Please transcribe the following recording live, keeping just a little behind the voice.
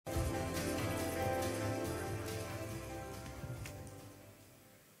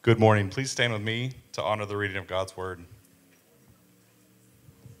Good morning. Please stand with me to honor the reading of God's Word.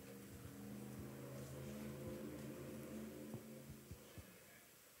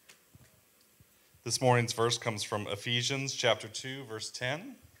 This morning's verse comes from Ephesians chapter 2, verse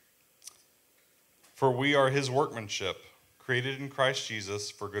 10. For we are his workmanship, created in Christ Jesus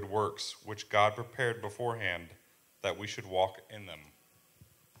for good works, which God prepared beforehand that we should walk in them.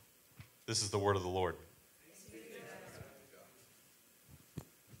 This is the word of the Lord.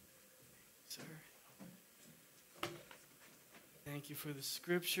 Thank you for the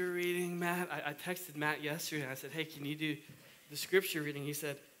scripture reading, Matt. I texted Matt yesterday and I said, hey, can you do the scripture reading? He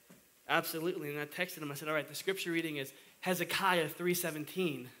said, absolutely. And I texted him. I said, all right, the scripture reading is Hezekiah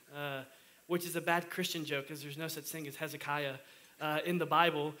 3:17, which is a bad Christian joke because there's no such thing as Hezekiah in the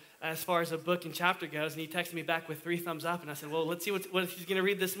Bible as far as a book and chapter goes. And he texted me back with 3 thumbs up. And I said, well, let's see what he's going to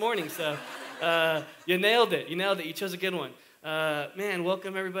read this morning. So you nailed it. You chose a good one. Man,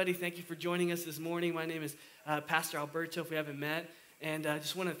 welcome everybody. Thank you for joining us this morning. My name is Pastor Alberto, if we haven't met. And I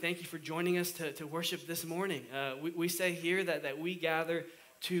just want to thank you for joining us to worship this morning. We say here that we gather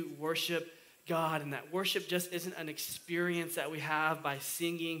to worship God, and that worship just isn't an experience that we have by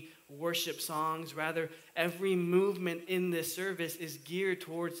singing worship songs. Rather, every movement in this service is geared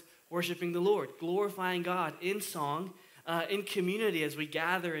towards worshiping the Lord, glorifying God in song, in community as we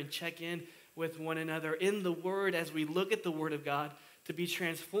gather and check in with one another, in the Word as we look at the Word of God, to be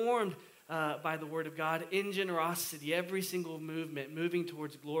transformed by the Word of God in generosity, every single movement moving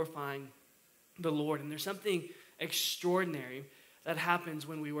towards glorifying the Lord. And there's something extraordinary that happens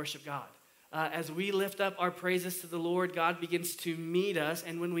when we worship God. As we lift up our praises to the Lord, God begins to meet us,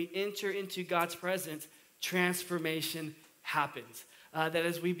 and when we enter into God's presence, transformation happens. That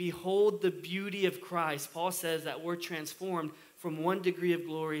as we behold the beauty of Christ, Paul says that we're transformed from one degree of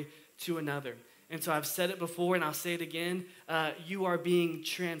glory to another. And so I've said it before and I'll say it again, you are being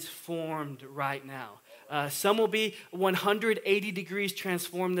transformed right now. Some will be 180 degrees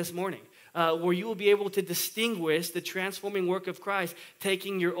transformed this morning, where you will be able to distinguish the transforming work of Christ,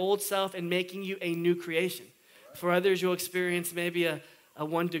 taking your old self and making you a new creation. For others, you'll experience maybe a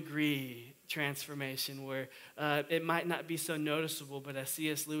 1 degree transformation where it might not be so noticeable, but as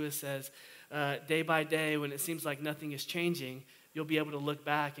C.S. Lewis says, day by day, when it seems like nothing is changing, you'll be able to look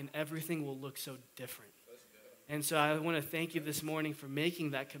back and everything will look so different. And so I want to thank you this morning for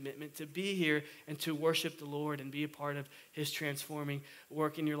making that commitment to be here and to worship the Lord and be a part of his transforming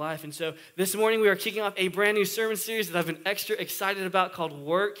work in your life. And so this morning we are kicking off a brand new sermon series that I've been extra excited about called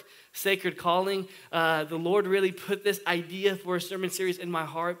Work, Sacred Calling. The Lord really put this idea for a sermon series in my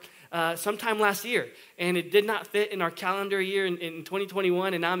heart sometime last year, and it did not fit in our calendar year in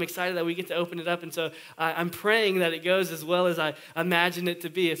 2021, and now I'm excited that we get to open it up, and so I'm praying that it goes as well as I imagine it to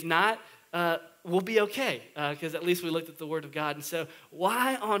be. If not, we'll be okay, because at least we looked at the Word of God. And so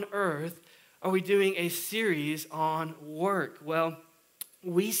why on earth are we doing a series on work? Well,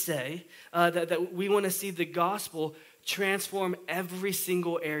 we say that we want to see the gospel transform every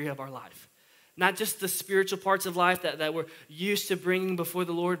single area of our life. Not just the spiritual parts of life that we're used to bringing before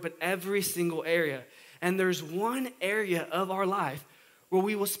the Lord, but every single area. And there's one area of our life where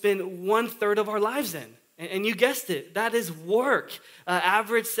we will spend 1/3 of our lives in. And you guessed it, that is work.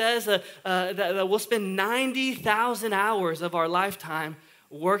 Average says that we'll spend 90,000 hours of our lifetime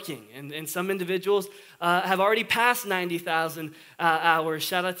working. And some individuals have already passed 90,000 hours.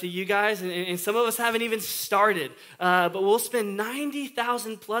 Shout out to you guys. And some of us haven't even started. But we'll spend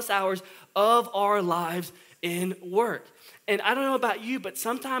 90,000 plus hours of our lives in work. And I don't know about you, but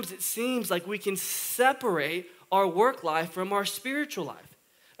sometimes it seems like we can separate our work life from our spiritual life.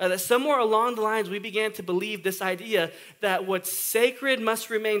 That somewhere along the lines we began to believe this idea that what's sacred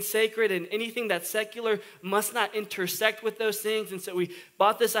must remain sacred and anything that's secular must not intersect with those things. And so we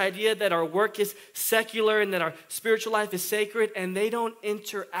bought this idea that our work is secular and that our spiritual life is sacred, and they don't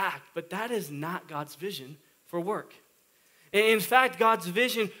interact. But that is not God's vision for work. In fact, God's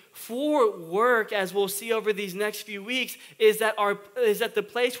vision for work, as we'll see over these next few weeks, is that the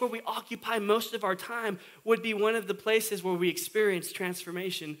place where we occupy most of our time would be one of the places where we experience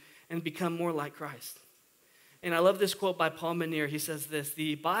transformation and become more like Christ. And I love this quote by Paul Manier. He says this: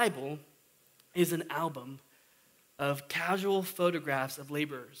 "The Bible is an album of casual photographs of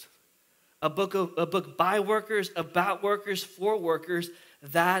laborers, a book by workers, about workers, for workers.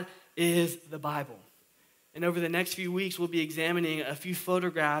 That is the Bible." And over the next few weeks, we'll be examining a few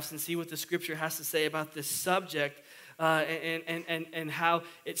photographs and see what the scripture has to say about this subject and how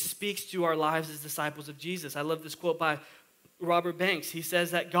it speaks to our lives as disciples of Jesus. I love this quote by Robert Banks. He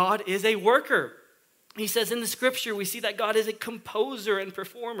says that God is a worker. He says in the scripture, we see that God is a composer and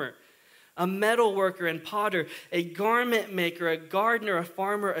performer. a metal worker and potter, a garment maker, a gardener, a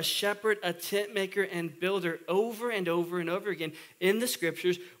farmer, a shepherd, a tent maker, and builder. Over and over and over again in the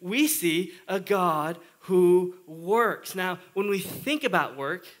scriptures, we see a God who works. Now, when we think about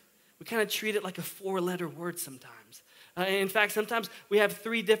work, we kind of treat it like a four-letter word sometimes. In fact, sometimes we have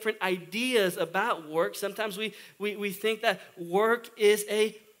three different ideas about work. Sometimes we think that work is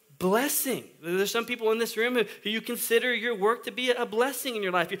a blessing. There's some people in this room who you consider your work to be a blessing in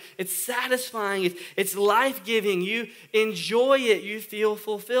your life. It's satisfying. It's life-giving. You enjoy it. You feel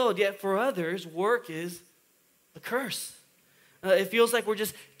fulfilled. Yet for others, work is a curse. It feels like we're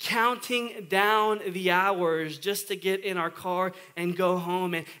just counting down the hours just to get in our car and go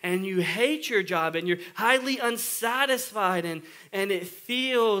home. And you hate your job and you're highly unsatisfied. And it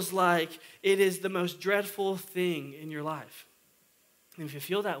feels like it is the most dreadful thing in your life. And if you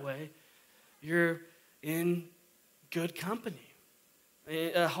feel that way, you're in good company.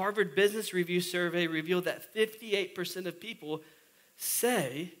 A Harvard Business Review survey revealed that 58% of people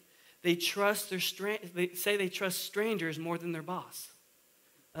say they trust strangers more than their boss.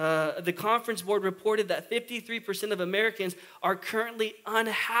 The Conference Board reported that 53% of Americans are currently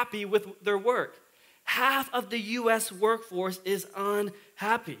unhappy with their work. Half of the U.S. workforce is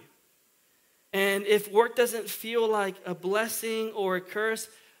unhappy. And if work doesn't feel like a blessing or a curse,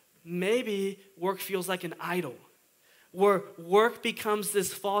 maybe work feels like an idol, where work becomes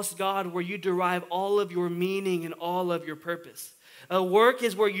this false god where you derive all of your meaning and all of your purpose. Work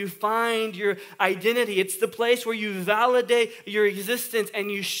is where you find your identity. It's the place where you validate your existence and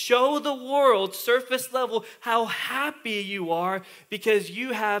you show the world, surface level, how happy you are because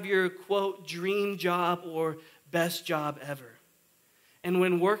you have your, quote, dream job or best job ever. And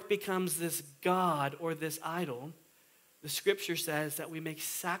when work becomes this god or this idol, the scripture says that we make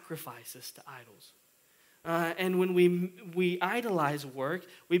sacrifices to idols. And when we idolize work,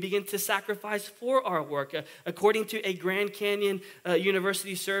 we begin to sacrifice for our work. According to a Grand Canyon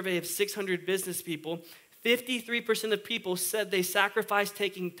University survey of 600 business people, 53% of people said they sacrificed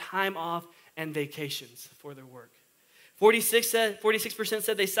taking time off and vacations for their work. 46%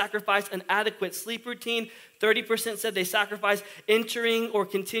 said they sacrificed an adequate sleep routine. 30% said they sacrificed entering or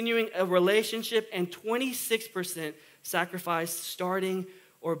continuing a relationship. And 26% sacrificed starting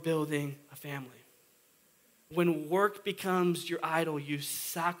or building a family. When work becomes your idol, you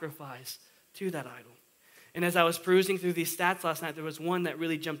sacrifice to that idol. And as I was perusing through these stats last night, there was one that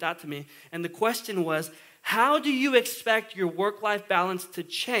really jumped out to me. And the question was, how do you expect your work-life balance to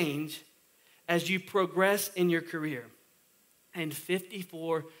change as you progress in your career? And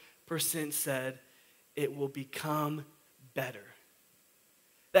 54% said it will become better.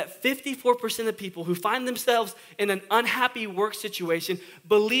 That 54% of people who find themselves in an unhappy work situation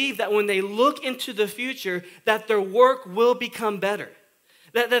believe that when they look into the future, that their work will become better.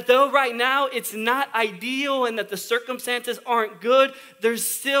 That though right now it's not ideal and that the circumstances aren't good, there's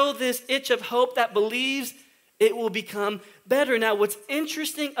still this itch of hope that believes it will become better. Now, what's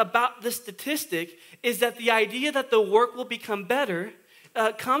interesting about this statistic is that the idea that the work will become better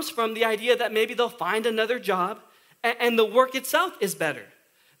comes from the idea that maybe they'll find another job and the work itself is better.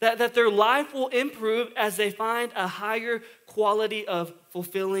 That their life will improve as they find a higher quality of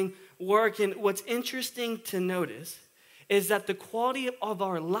fulfilling work. And what's interesting to notice is that the quality of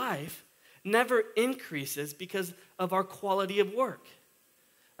our life never increases because of our quality of work.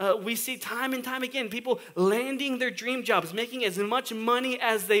 We see time and time again people landing their dream jobs, making as much money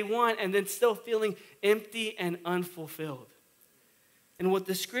as they want, and then still feeling empty and unfulfilled. And what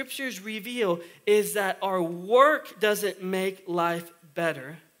the scriptures reveal is that our work doesn't make life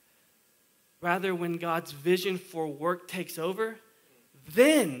better. Rather, when God's vision for work takes over,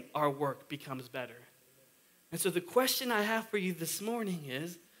 then our work becomes better. And so the question I have for you this morning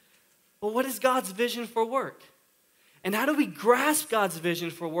is, well, what is God's vision for work? And how do we grasp God's vision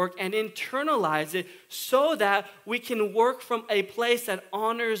for work and internalize it so that we can work from a place that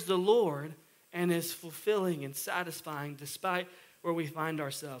honors the Lord and is fulfilling and satisfying despite where we find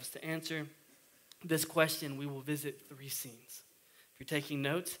ourselves? To answer this question, we will visit three scenes. If you're taking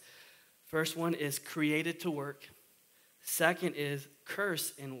notes, first one is created to work. Second is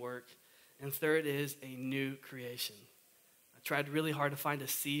curse in work. And third is a new creation. I tried really hard to find a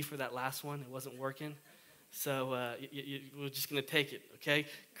C for that last one. It wasn't working. So we're just going to take it, okay?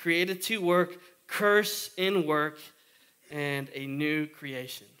 Created to work, curse in work, and a new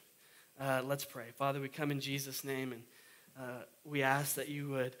creation. Let's pray. Father, we come in Jesus' name, and we ask that you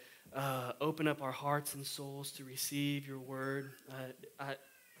would open up our hearts and souls to receive your word.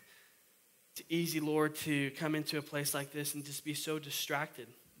 It's easy, Lord, to come into a place like this and just be so distracted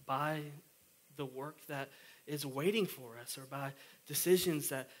by the work that is waiting for us, or by decisions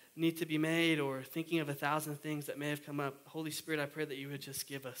that need to be made, or thinking of 1,000 things that may have come up. Holy Spirit, I pray that you would just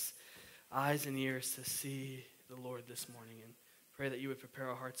give us eyes and ears to see the Lord this morning, and pray that you would prepare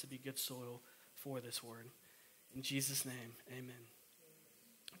our hearts to be good soil for this word. In Jesus' name, amen.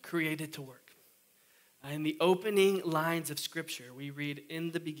 Created to work. In the opening lines of Scripture, we read,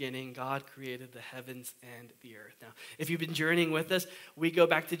 in the beginning, God created the heavens and the earth. Now, if you've been journeying with us, we go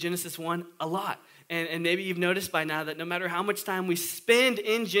back to Genesis 1 a lot. And maybe you've noticed by now that no matter how much time we spend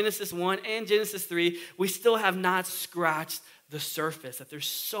in Genesis 1 and Genesis 3, we still have not scratched the surface, that there's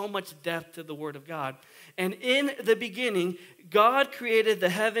so much depth to the Word of God. And in the beginning, God created the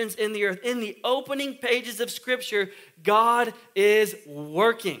heavens and the earth. In the opening pages of Scripture, God is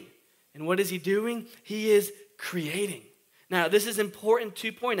working. And what is he doing? He is creating. Now, this is important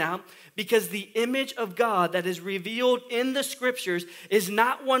to point out because the image of God that is revealed in the Scriptures is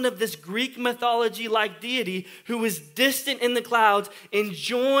not one of this Greek mythology-like deity who is distant in the clouds,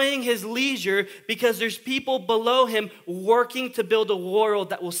 enjoying his leisure because there's people below him working to build a world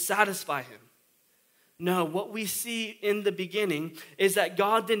that will satisfy him. No, what we see in the beginning is that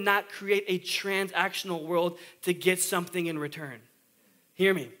God did not create a transactional world to get something in return.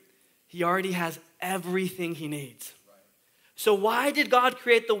 Hear me. He already has everything he needs. So why did God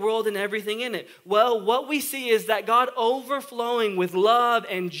create the world and everything in it? Well, what we see is that God, overflowing with love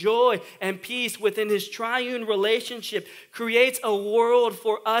and joy and peace within his triune relationship, creates a world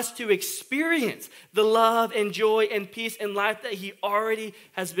for us to experience the love and joy and peace in life that he already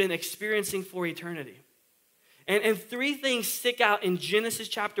has been experiencing for eternity. And three things stick out in Genesis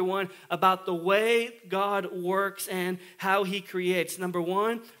chapter 1 about the way God works and how he creates. Number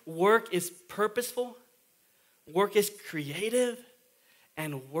one, work is purposeful, work is creative,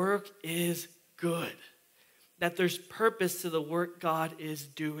 and work is good. That there's purpose to the work God is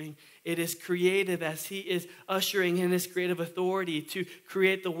doing. It is creative as he is ushering in his creative authority to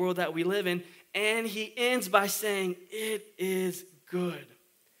create the world that we live in. And he ends by saying, it is good.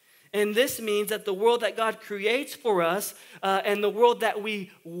 And this means that the world that God creates for us and the world that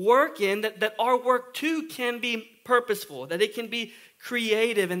we work in, that our work too can be purposeful, that it can be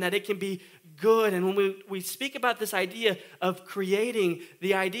creative, and that it can be good. And when we speak about this idea of creating,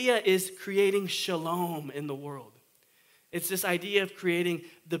 the idea is creating shalom in the world. It's this idea of creating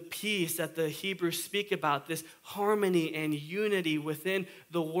the peace that the Hebrews speak about, this harmony and unity within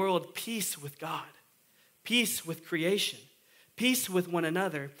the world, peace with God, peace with creation, peace with one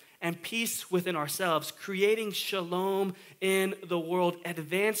another, and peace within ourselves, creating shalom in the world,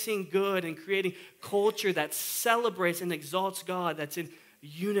 advancing good and creating culture that celebrates and exalts God, that's in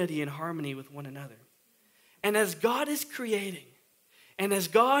unity and harmony with one another. And as God is creating, and as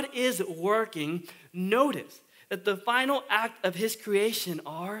God is working, notice that the final act of his creation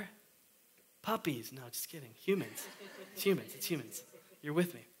are puppies. No, just kidding. Humans. It's humans. It's humans. You're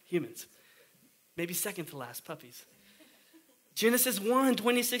with me. Humans. Maybe second to last, puppies. Genesis 1,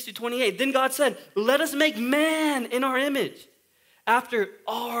 26 to 28. Then God said, let us make man in our image, after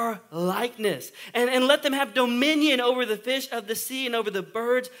our likeness, and let them have dominion over the fish of the sea, and over the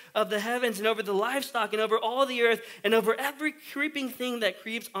birds of the heavens, and over the livestock, and over all the earth, and over every creeping thing that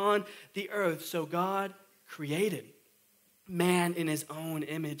creeps on the earth. So God created man in his own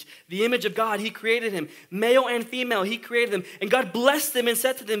image. The image of God, he created him. Male and female, he created them. And God blessed them and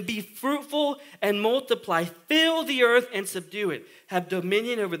said to them, be fruitful and multiply, fill the earth and subdue it. Have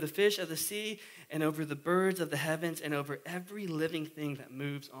dominion over the fish of the sea and over the birds of the heavens and over every living thing that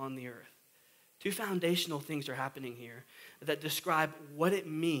moves on the earth. Two foundational things are happening here that describe what it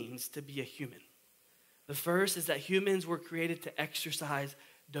means to be a human. The first is that humans were created to exercise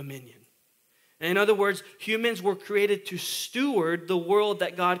dominion. In other words, humans were created to steward the world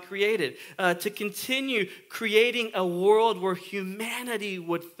that God created, to continue creating a world where humanity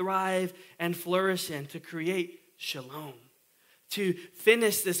would thrive and flourish in, to create shalom, to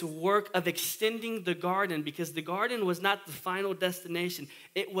finish this work of extending the garden, because the garden was not the final destination,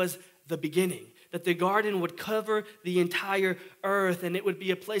 it was the beginning, that the garden would cover the entire earth and it would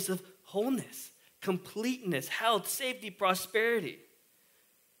be a place of wholeness, completeness, health, safety, prosperity.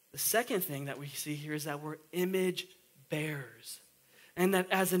 The second thing that we see here is that we're image bearers. And that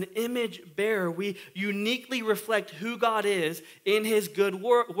as an image bearer, we uniquely reflect who God is in his good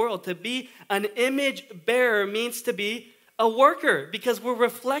world. To be an image bearer means to be a worker, because we're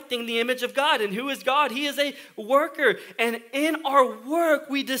reflecting the image of God. And who is God? He is a worker. And in our work,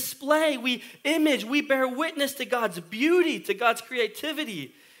 we display, we image, we bear witness to God's beauty, to God's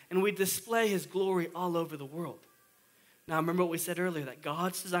creativity, and we display his glory all over the world. Now, remember what we said earlier, that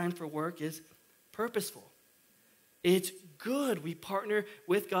God's design for work is purposeful. It's good. We partner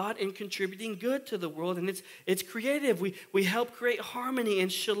with God in contributing good to the world, and it's creative. We help create harmony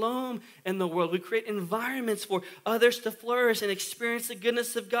and shalom in the world. We create environments for others to flourish and experience the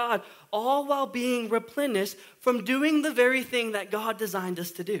goodness of God, all while being replenished from doing the very thing that God designed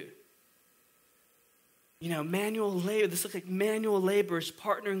us to do. Manual labor. This looks like manual laborers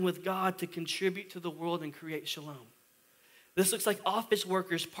partnering with God to contribute to the world and create shalom. This looks like office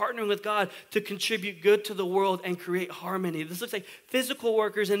workers partnering with God to contribute good to the world and create harmony. This looks like physical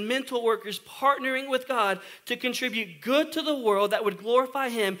workers and mental workers partnering with God to contribute good to the world that would glorify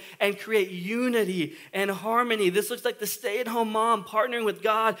Him and create unity and harmony. This looks like the stay-at-home mom partnering with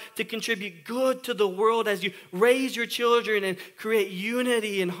God to contribute good to the world as you raise your children and create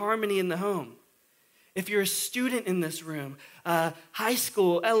unity and harmony in the home. If you're a student in this room, high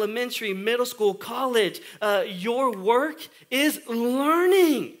school, elementary, middle school, college, your work is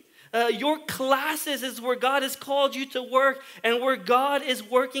learning. Your classes is where God has called you to work and where God is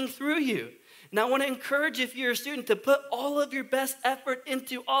working through you. And I want to encourage you, if you're a student, to put all of your best effort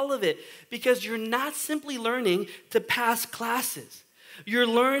into all of it, because you're not simply learning to pass classes. You're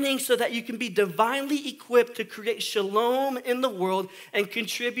learning so that you can be divinely equipped to create shalom in the world and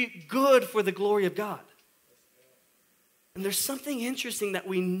contribute good for the glory of God. And there's something interesting that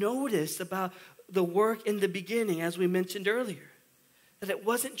we noticed about the work in the beginning, as we mentioned earlier, that it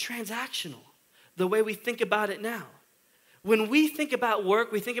wasn't transactional the way we think about it now. When we think about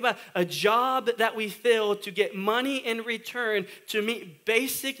work, we think about a job that we fill to get money in return to meet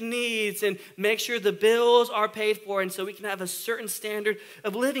basic needs and make sure the bills are paid for, and so we can have a certain standard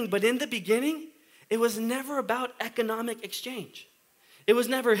of living. But in the beginning, it was never about economic exchange. It was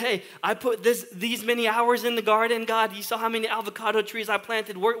never, hey, I put these many hours in the garden, God, you saw how many avocado trees I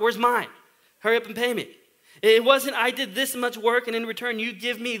planted, where's mine? Hurry up and pay me. It wasn't, I did this much work and in return you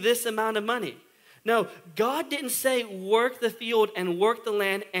give me this amount of money. No, God didn't say work the field and work the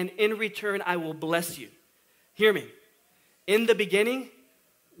land and in return I will bless you. Hear me. In the beginning,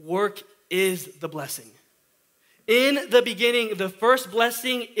 work is the blessing. In the beginning, the first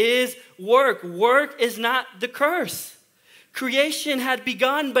blessing is work. Work is not the curse. Creation had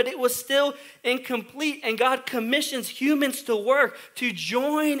begun, but it was still incomplete, and God commissions humans to work, to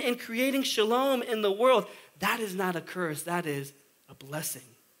join in creating shalom in the world. That is not a curse, that is a blessing.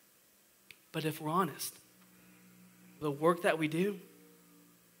 But if we're honest, the work that we do,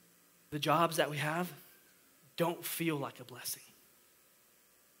 the jobs that we have, don't feel like a blessing.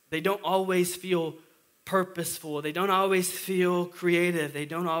 They don't always feel purposeful. They don't always feel creative. They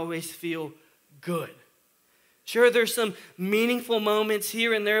don't always feel good. Sure, there's some meaningful moments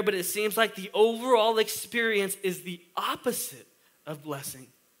here and there, but it seems like the overall experience is the opposite of blessing.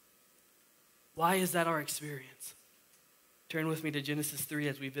 Why is that our experience? Turn with me to Genesis 3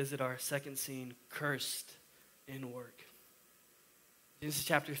 as we visit our second scene, cursed in work. Genesis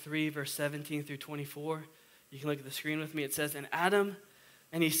chapter 3, verse 17 through 24. You can look at the screen with me. It says, And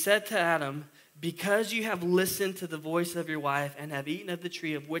he said to Adam, because you have listened to the voice of your wife and have eaten of the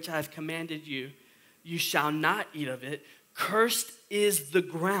tree of which I have commanded you, you shall not eat of it. Cursed is the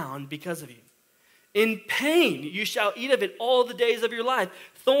ground because of you. In pain you shall eat of it all the days of your life.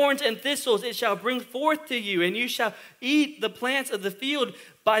 Thorns and thistles it shall bring forth to you, and you shall eat the plants of the field.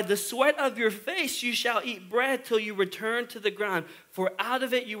 By the sweat of your face you shall eat bread till you return to the ground. For out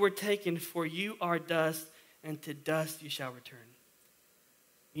of it you were taken, for you are dust, and to dust you shall return.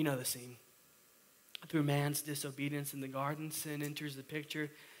 You know the scene. Through man's disobedience in the garden, sin enters the picture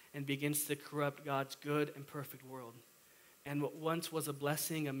and begins to corrupt God's good and perfect world. And what once was a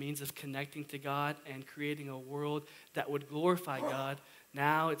blessing, a means of connecting to God and creating a world that would glorify God,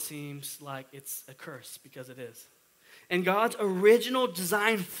 now it seems like it's a curse because it is. And God's original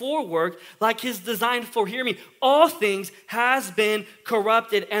design for work, like his design for, hear me, all things has been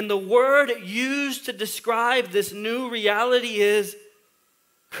corrupted. And the word used to describe this new reality is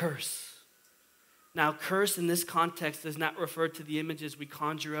curse. Now, curse in this context does not refer to the images we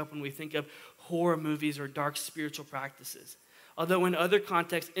conjure up when we think of horror movies or dark spiritual practices. Although in other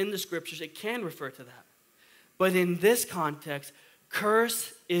contexts in the scriptures, it can refer to that. But in this context,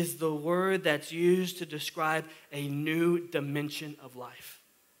 curse is the word that's used to describe a new dimension of life.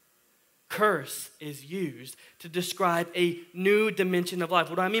 Curse is used to describe a new dimension of life.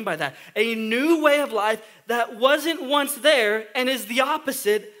 What do I mean by that? A new way of life that wasn't once there and is the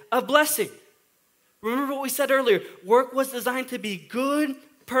opposite of blessing. Remember what we said earlier. Work was designed to be good,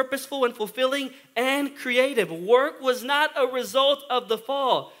 purposeful, and fulfilling, and creative. Work was not a result of the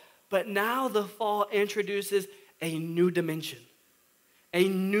fall, but now the fall introduces a new dimension, a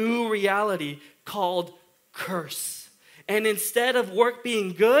new reality called curse. And instead of work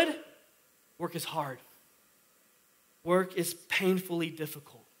being good, work is hard. work is painfully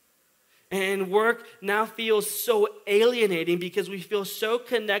difficult. And work now feels so alienating because we feel so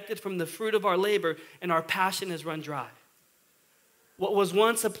connected from the fruit of our labor and our passion has run dry. What was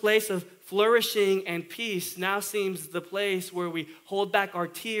once a place of flourishing and peace now seems the place where we hold back our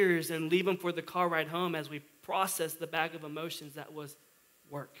tears and leave them for the car ride home as we process the bag of emotions that was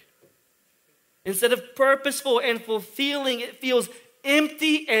work. Instead of purposeful and fulfilling, it feels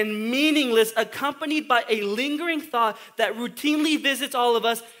empty and meaningless, accompanied by a lingering thought that routinely visits all of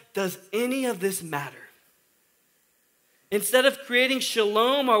us. Does any of this matter? Instead of creating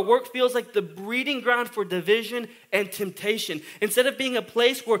shalom, our work feels like the breeding ground for division and temptation. Instead of being a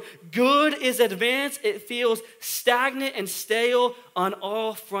place where good is advanced, it feels stagnant and stale on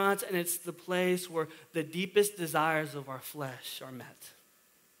all fronts, and it's the place where the deepest desires of our flesh are met.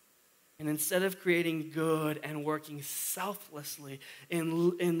 And instead of creating good and working selflessly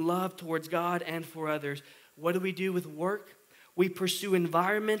in love towards God and for others, what do we do with work? We pursue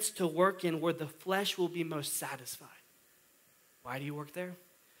environments to work in where the flesh will be most satisfied. Why do you work there?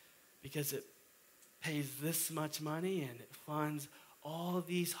 Because it pays this much money and it funds all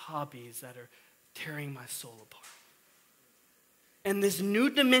these hobbies that are tearing my soul apart. And this new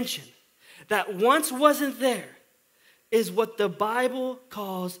dimension that once wasn't there is what the Bible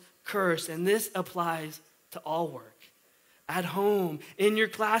calls curse. And this applies to all work. At home, in your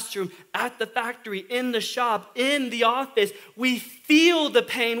classroom, at the factory, in the shop, in the office, we feel the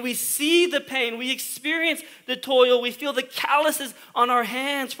pain, we see the pain, we experience the toil, we feel the calluses on our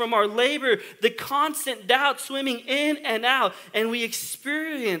hands from our labor, the constant doubt swimming in and out, and we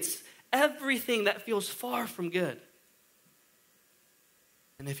experience everything that feels far from good.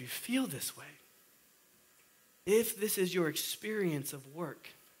 And if you feel this way, if this is your experience of work,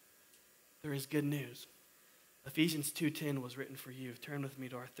 there is good news. Ephesians 2:10 was written for you. Turn with me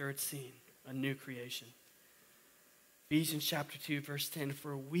to our third scene, a new creation. Ephesians chapter 2, verse 10,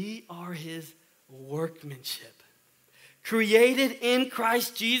 for we are his workmanship, created in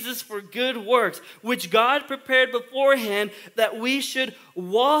Christ Jesus for good works, which God prepared beforehand that we should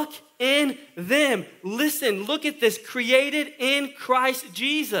walk in them. Listen, look at this, created in Christ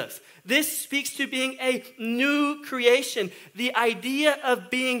Jesus. This speaks to being a new creation, the idea of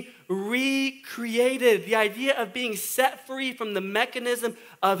being recreated, the idea of being set free from the mechanism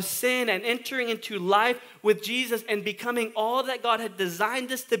of sin and entering into life with Jesus and becoming all that God had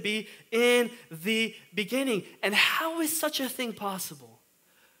designed us to be in the beginning. And how is such a thing possible?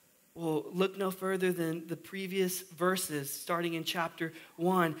 Well, look no further than the previous verses, starting in chapter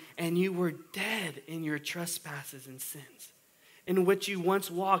 1. And you were dead in your trespasses and sins, in which you once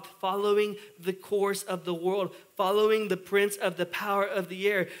walked, following the course of the world, following the prince of the power of the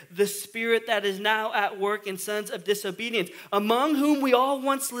air, the spirit that is now at work in sons of disobedience, among whom we all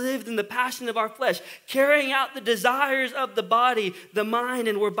once lived in the passion of our flesh, carrying out the desires of the body, the mind,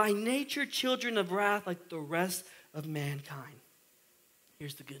 and were by nature children of wrath like the rest of mankind.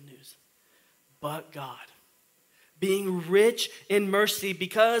 Here's the good news. But God, being rich in mercy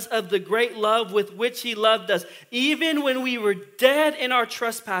because of the great love with which he loved us, even when we were dead in our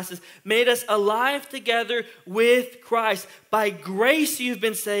trespasses, made us alive together with Christ. By grace you've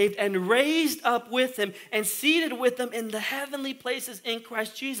been saved and raised up with him and seated with him in the heavenly places in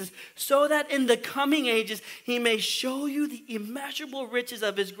Christ Jesus, so that in the coming ages he may show you the immeasurable riches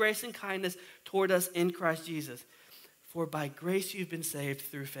of his grace and kindness toward us in Christ Jesus. For by grace you've been saved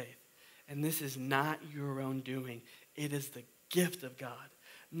through faith. And this is not your own doing. It is the gift of God,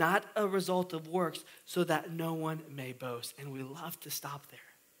 not a result of works, so that no one may boast. And we love to stop there.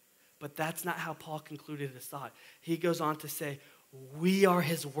 But that's not how Paul concluded his thought. He goes on to say, we are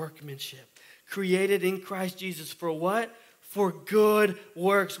his workmanship, created in Christ Jesus for what? For good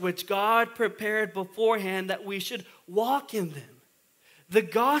works, which God prepared beforehand that we should walk in them. The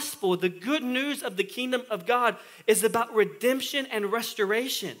gospel, the good news of the kingdom of God, is about redemption and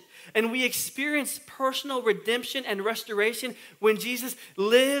restoration. And we experience personal redemption and restoration when Jesus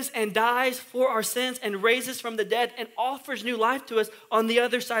lives and dies for our sins and raises from the dead and offers new life to us on the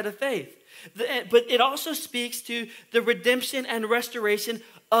other side of faith. But it also speaks to the redemption and restoration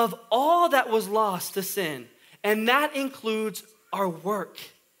of all that was lost to sin. And that includes our work,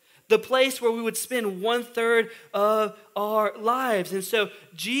 the place where we would spend 1/3 of our lives. And so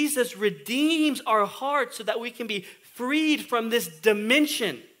Jesus redeems our hearts so that we can be freed from this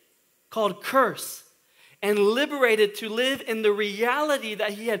dimension called curse and liberated to live in the reality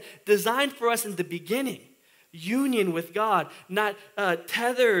that he had designed for us in the beginning. Union with God, not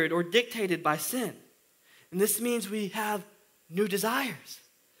tethered or dictated by sin. And this means we have new desires,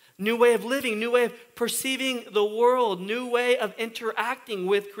 new way of living, new way of perceiving the world, new way of interacting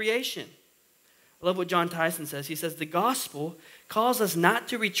with creation. I love what John Tyson says. He says, the gospel calls us not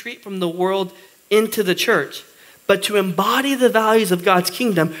to retreat from the world into the church, but to embody the values of God's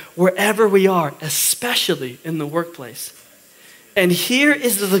kingdom wherever we are, especially in the workplace. And here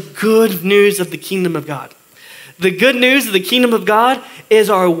is the good news of the kingdom of God. The good news of the kingdom of God is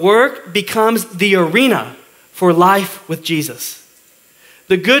our work becomes the arena for life with Jesus.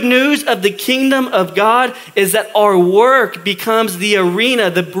 The good news of the kingdom of God is that our work becomes the arena,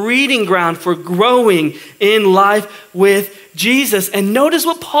 the breeding ground for growing in life with Jesus. And notice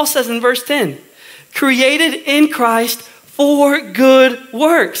what Paul says in verse 10. Created in Christ for good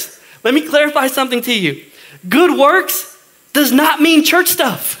works. Let me clarify something to you. Good works does not mean church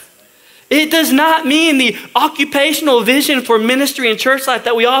stuff. It does not mean the occupational vision for ministry and church life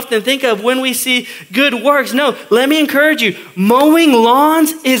that we often think of when we see good works. No, let me encourage you. Mowing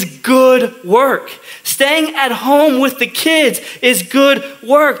lawns is good work. Staying at home with the kids is good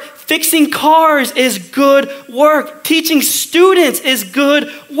work. Fixing cars is good work. Teaching students is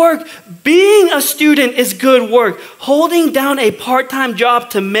good work. Being a student is good work. Holding down a part-time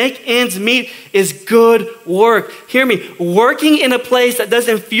job to make ends meet is good work. Hear me. Working in a place that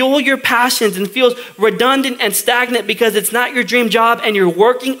doesn't fuel your passions and feels redundant and stagnant because it's not your dream job and you're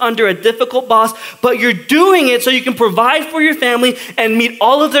working under a difficult boss, but you're doing it so you can provide for your family and meet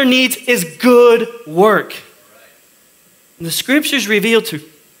all of their needs is good work. And the scriptures reveal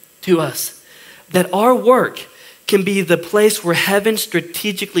to us that our work can be the place where heaven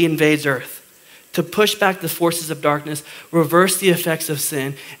strategically invades earth to push back the forces of darkness, reverse the effects of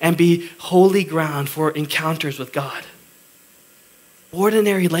sin, and be holy ground for encounters with God.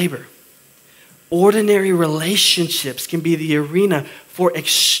 Ordinary labor, ordinary relationships can be the arena for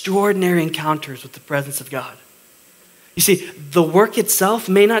extraordinary encounters with the presence of God. You see, the work itself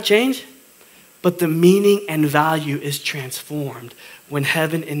may not change, but the meaning and value is transformed when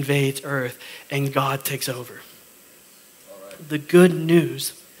heaven invades earth and God takes over. The good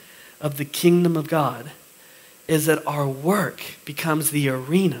news of the kingdom of God is that our work becomes the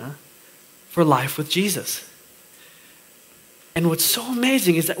arena for life with Jesus. And what's so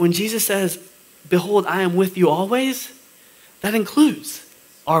amazing is that when Jesus says, behold, I am with you always, that includes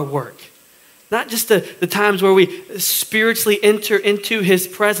our work. Not just the times where we spiritually enter into his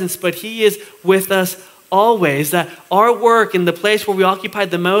presence, but he is with us always. That our work and the place where we occupy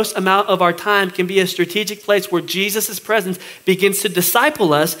the most amount of our time can be a strategic place where Jesus' presence begins to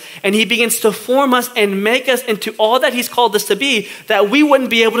disciple us and he begins to form us and make us into all that he's called us to be that we wouldn't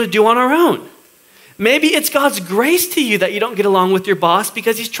be able to do on our own. Maybe it's God's grace to you that you don't get along with your boss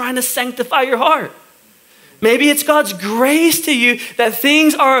because he's trying to sanctify your heart. Maybe it's God's grace to you that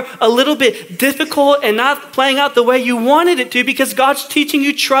things are a little bit difficult and not playing out the way you wanted it to because God's teaching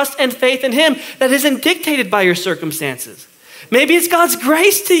you trust and faith in him that isn't dictated by your circumstances. Maybe it's God's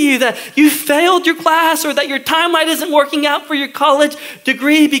grace to you that you failed your class or that your timeline isn't working out for your college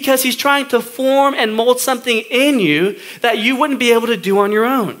degree because he's trying to form and mold something in you that you wouldn't be able to do on your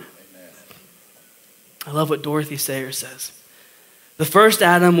own. I love what Dorothy Sayers says. The first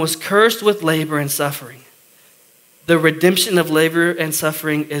Adam was cursed with labor and suffering. The redemption of labor and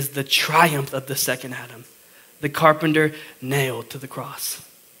suffering is the triumph of the second Adam, the carpenter nailed to the cross.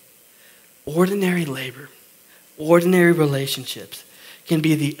 Ordinary labor, ordinary relationships can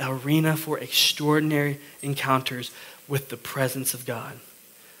be the arena for extraordinary encounters with the presence of God.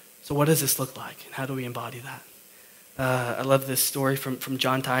 So what does this look like? And how do we embody that? I love this story from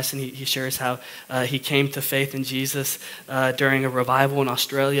John Tyson. He shares how he came to faith in Jesus during a revival in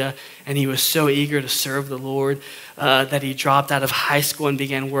Australia, and he was so eager to serve the Lord that he dropped out of high school and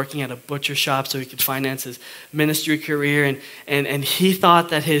began working at a butcher shop so he could finance his ministry career. And he thought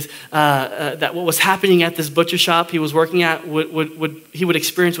that that what was happening at this butcher shop he was working at he would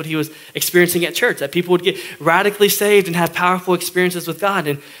experience what he was experiencing at church, that people would get radically saved and have powerful experiences with God.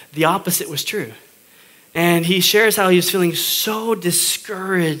 And the opposite was true. And he shares how he was feeling so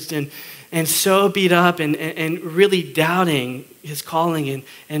discouraged and so beat up and really doubting his calling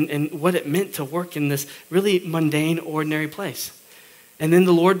and what it meant to work in this really mundane, ordinary place. And then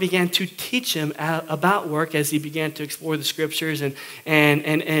the Lord began to teach him about work as he began to explore the scriptures and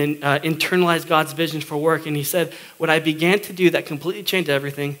internalize God's vision for work. And he said, what I began to do that completely changed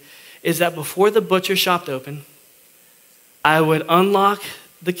everything is that before the butcher shop opened, I would unlock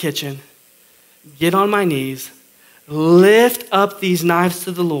the kitchen, get on my knees, lift up these knives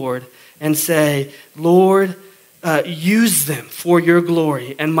to the Lord and say, Lord, use them for your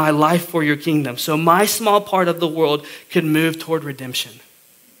glory and my life for your kingdom. So my small part of the world could move toward redemption.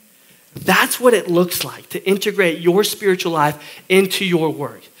 That's what it looks like to integrate your spiritual life into your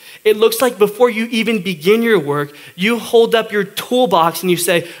work. It looks like before you even begin your work, you hold up your toolbox and you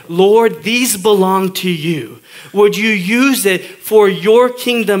say, Lord, these belong to you. Would you use it for your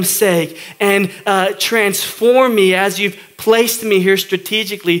kingdom's sake and transform me as you've placed me here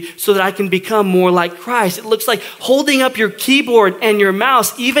strategically so that I can become more like Christ? It looks like holding up your keyboard and your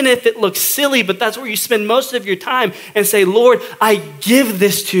mouse, even if it looks silly, but that's where you spend most of your time, and say, Lord, I give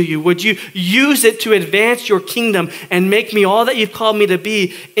this to you. Would you use it to advance your kingdom and make me all that you've called me to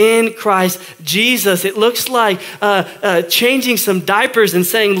be in Christ Jesus? It looks like changing some diapers and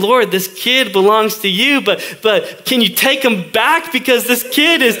saying, Lord, this kid belongs to you, but can you take him back because this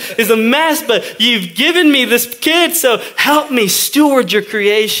kid is a mess, but you've given me this kid, so help me steward your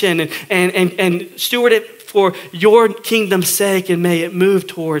creation and steward it for your kingdom's sake, and may it move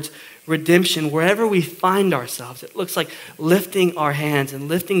towards redemption wherever we find ourselves. It looks like lifting our hands and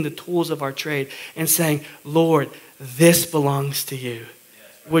lifting the tools of our trade and saying, Lord, this belongs to you.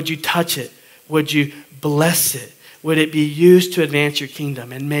 Would you touch it? Would you bless it? Would it be used to advance your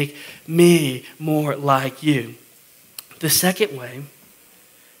kingdom and make me more like you? The second way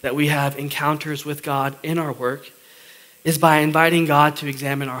that we have encounters with God in our work is by inviting God to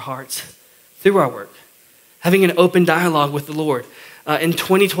examine our hearts through our work, having an open dialogue with the Lord. In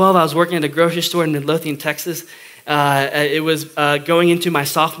 2012, I was working at a grocery store in Midlothian, Texas. It was going into my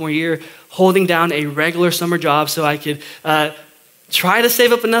sophomore year, holding down a regular summer job so I could try to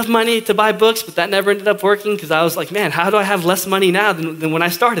save up enough money to buy books, but that never ended up working because I was like, man, how do I have less money now than when I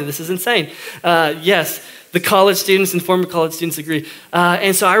started? This is insane. Yes, the college students and former college students agree.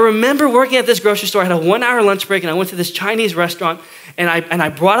 And so I remember working at this grocery store. I had a 1-hour lunch break, and I went to this Chinese restaurant, and I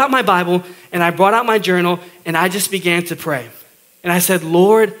brought out my Bible, and I brought out my journal, and I just began to pray. And I said,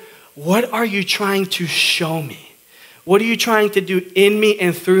 Lord, what are you trying to show me? What are you trying to do in me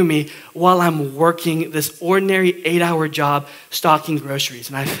and through me while I'm working this ordinary 8-hour job stocking groceries?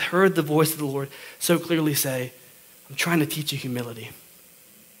 And I heard the voice of the Lord so clearly say, I'm trying to teach you humility.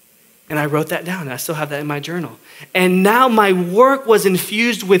 And I wrote that down, and I still have that in my journal. And now my work was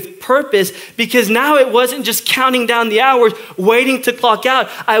infused with purpose, because now it wasn't just counting down the hours, waiting to clock out.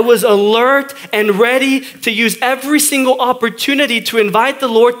 I was alert and ready to use every single opportunity to invite the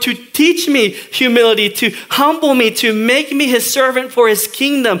Lord to teach me humility, to humble me, to make me his servant for his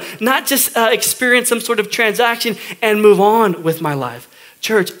kingdom, not just experience some sort of transaction and move on with my life.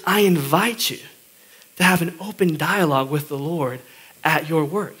 Church, I invite you to have an open dialogue with the Lord at your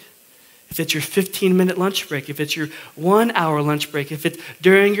work. If it's your 15-minute lunch break, if it's your 1-hour lunch break, if it's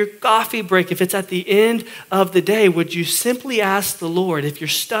during your coffee break, if it's at the end of the day, would you simply ask the Lord, if you're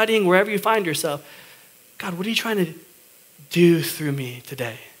studying, wherever you find yourself, God, what are you trying to do through me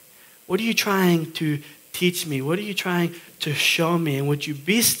today? What are you trying to teach me? What are you trying to show me? And would you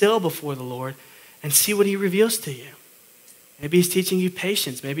be still before the Lord and see what he reveals to you? Maybe he's teaching you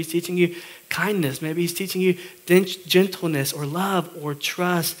patience. Maybe he's teaching you kindness. Maybe he's teaching you gentleness or love or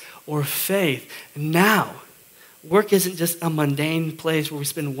trust or faith. Now, work isn't just a mundane place where we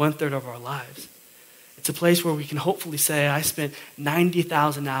spend 1/3 of our lives. It's a place where we can hopefully say, I spent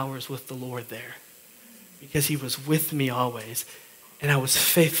 90,000 hours with the Lord there because he was with me always, and I was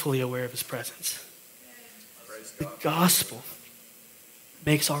faithfully aware of his presence. The gospel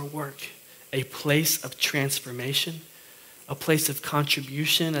makes our work a place of transformation, a place of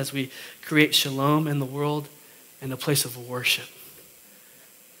contribution as we create shalom in the world, and a place of worship.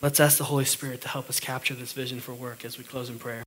 Let's ask the Holy Spirit to help us capture this vision for work as we close in prayer.